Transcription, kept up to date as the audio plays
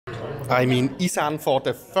I'm in Isarn for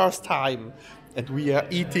the first time and we are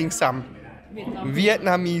eating some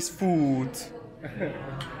Vietnamese food.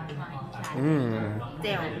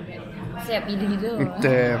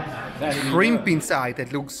 The shrimp inside,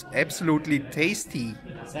 that looks absolutely tasty.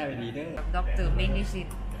 Doctor medicine.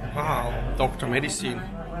 Wow, doctor medicine.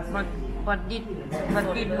 But did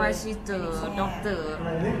my sister doctor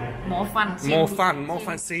more fun? More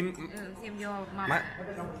fun. Same your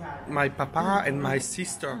my papa and my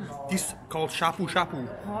sister. This called shabu shabu.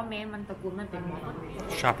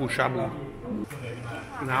 Shabu shabu.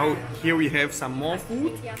 Now here we have some more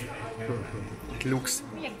food. It looks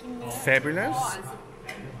fabulous.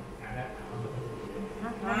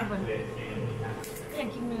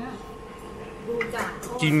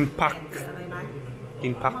 Gin pak.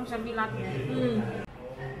 Gin pak. ค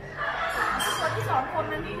นที่2คน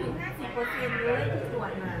มันไม่ถึง 50% เลยที่ตรว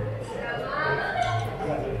จมา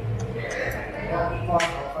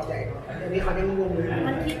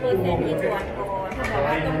มันคิดเปอร์เซ็นต์ที่ตรวจก่อนเขาบอก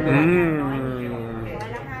ว่าต้องตรวจ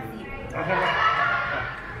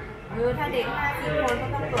150ถ้าเด็ก50 คนก็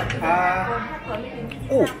ต้องตรวจ25 คนถ้าตรวจไม่ถึง25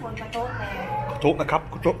 คนก็โต๊ะแตก โต๊ะนะครับ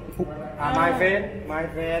โต๊ะ my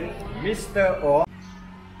friend Mr. O.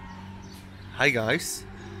 Hi guys,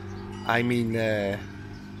 I'm in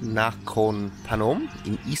Nakhon Phanom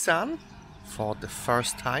in Isarn for the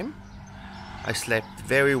first time. I slept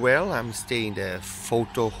very well. I'm staying in the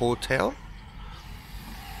photo hotel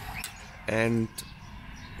and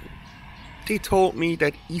they told me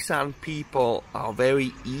that Isarn people are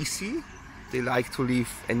very easy. They like to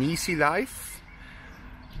live an easy life,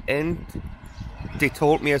 and they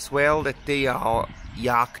told me as well that they are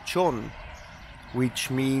yak chon, which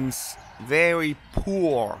means very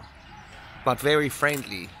poor but very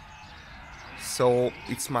friendly. So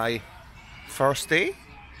it's my first day.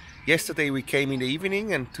 Yesterday we came in the evening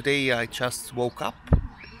and today I just woke up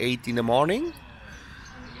 8 in the morning,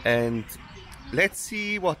 and let's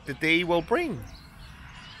see what the day will bring.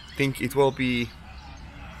 I think it will be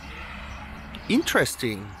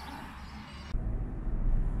interesting.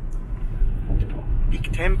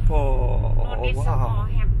 Big temple. Wow.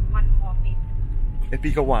 A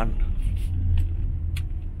bigger one.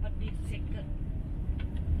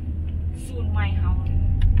 My house.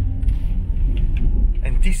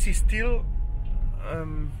 And this is still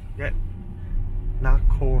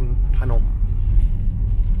Nakhon Phanom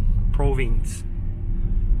province.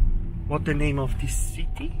 What the name of this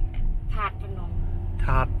city? Nakhon Phanom.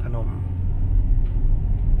 Nakhon Phanom.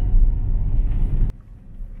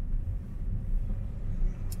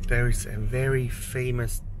 There is a very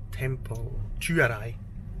famous temple. ชื่ออะไร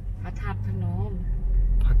Nakhon Phanom.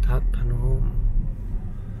 Nakhon Phanom.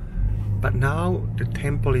 But now the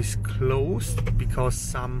temple is closed because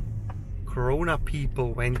some corona people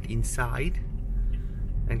went inside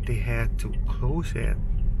and they had to close it.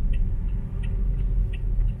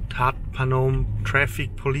 Nakhon Phanom Traffic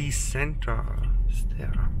Police Center is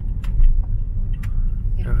there.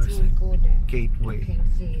 There's a gateway. You can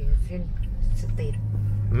see state.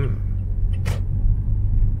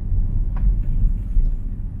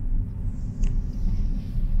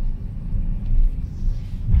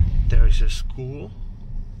 There is a school.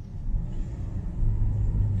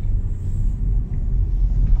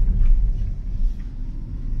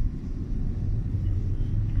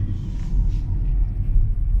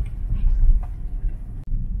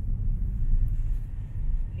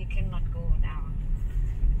 We cannot go down.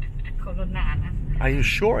 Corona. Are you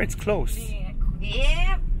sure it's closed?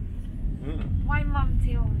 Yeah. My mom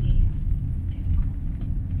tell me.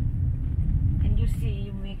 And you see,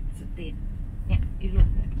 you make state. Yeah, you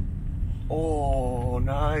look. Oh,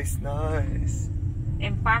 nice.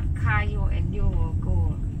 And park car you and you will go.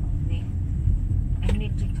 I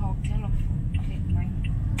need to talk telephone.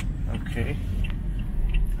 Okay.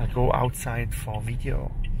 I go outside for video.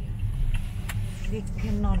 We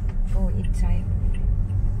cannot go inside.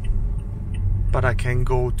 But I can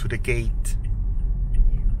go to the gate.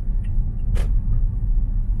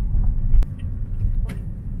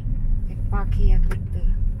 Park here better.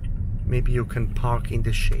 Maybe you can park in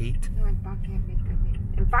the shade. No, I park here better.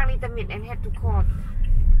 And park little bit and have to call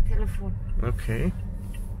telephone. Okay.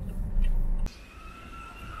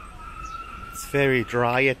 It's very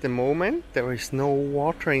dry at the moment. There is no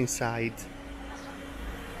water inside.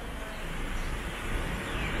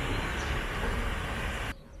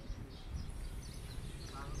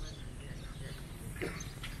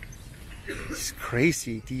 It's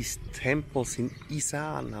crazy. These temples in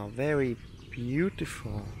Isarn are very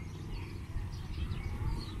beautiful.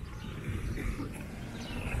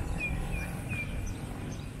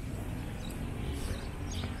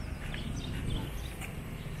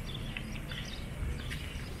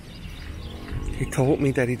 He told me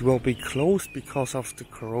that it will be closed because of the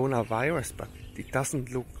coronavirus, but it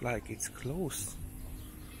doesn't look like it's closed.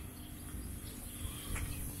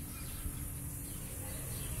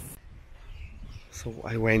 So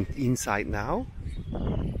I went inside now.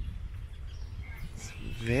 It's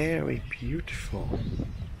very beautiful.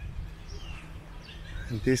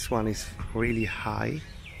 And this one is really high.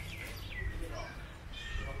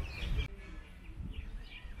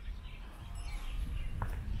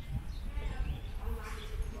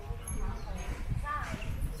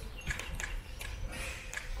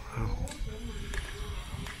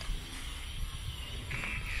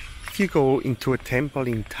 If you go into a temple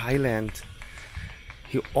in Thailand,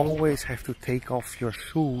 you always have to take off your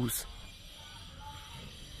shoes.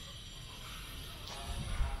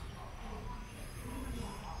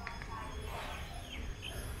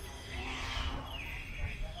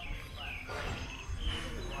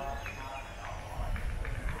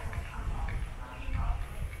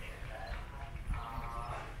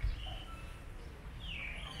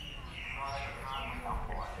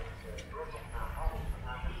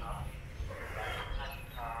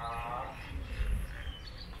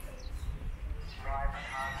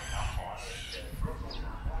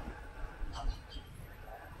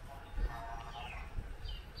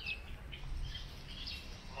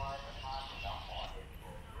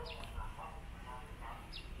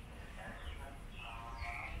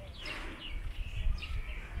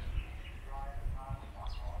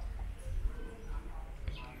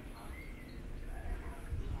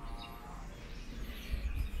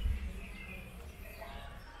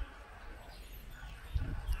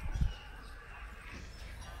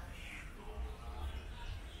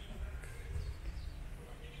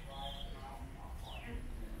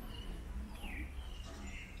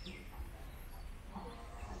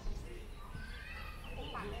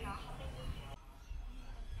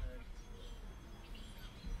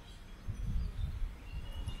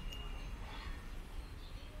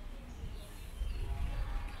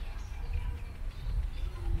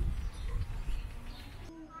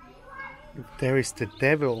 There is the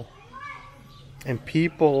devil and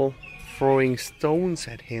people throwing stones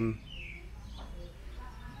at him.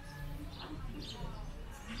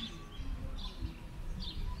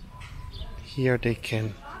 Here they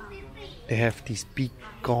have this big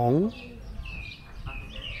gong